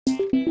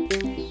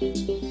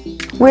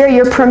We're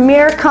your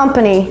premier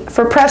company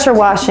for pressure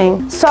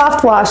washing,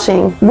 soft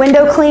washing,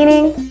 window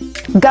cleaning,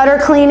 gutter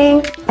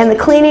cleaning, and the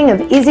cleaning of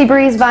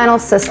EasyBreeze vinyl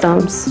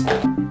systems.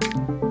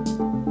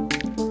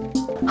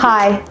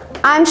 Hi,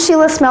 I'm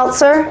Sheila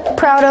Smeltzer,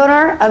 proud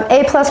owner of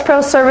A+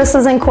 Pro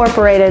Services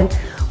Incorporated,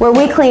 where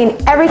we clean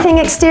everything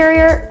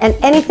exterior and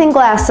anything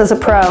glass as a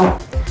pro.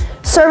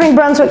 Serving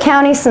Brunswick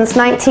County since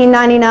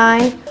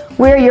 1999,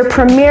 we're your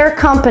premier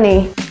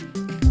company.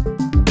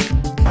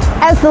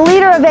 As the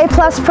leader of A+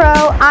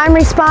 Pro, I'm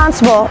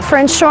responsible for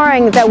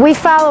ensuring that we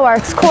follow our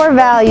core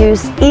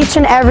values each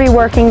and every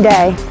working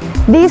day.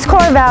 These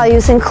core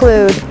values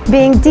include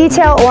being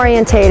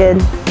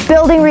detail-orientated,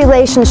 building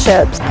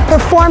relationships,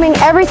 performing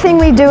everything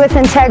we do with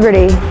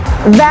integrity,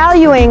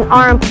 valuing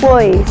our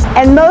employees,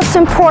 and most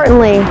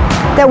importantly,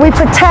 that we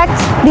protect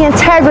the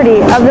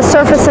integrity of the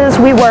surfaces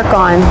we work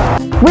on.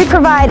 We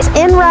provide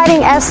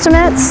in-writing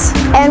estimates,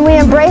 and we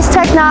embrace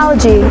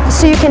technology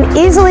so you can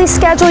easily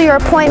schedule your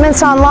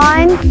appointments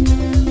online.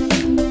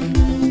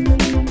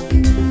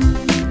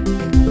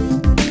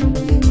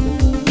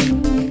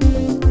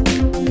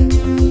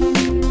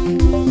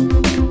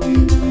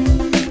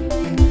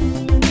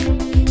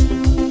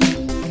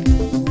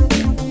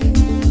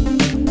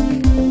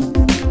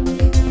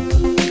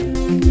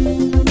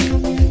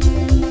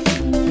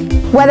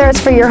 Whether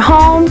it's for your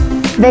home,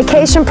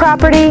 vacation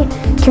property,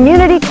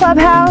 community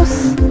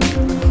clubhouse,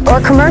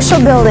 or commercial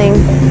building.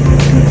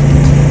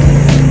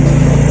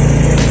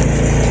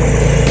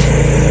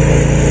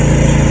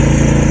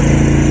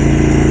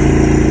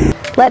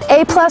 Let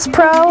A+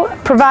 Pro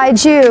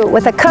provide you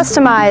with a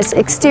customized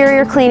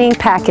exterior cleaning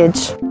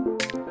package.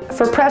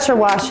 For pressure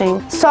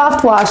washing,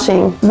 soft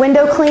washing,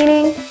 window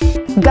cleaning,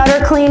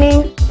 gutter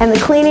cleaning, and the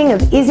cleaning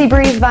of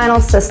EasyBreeze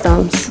vinyl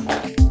systems.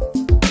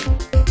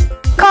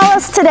 Call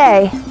us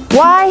today.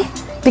 Why?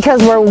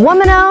 Because we're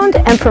woman-owned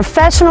and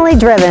professionally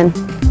driven.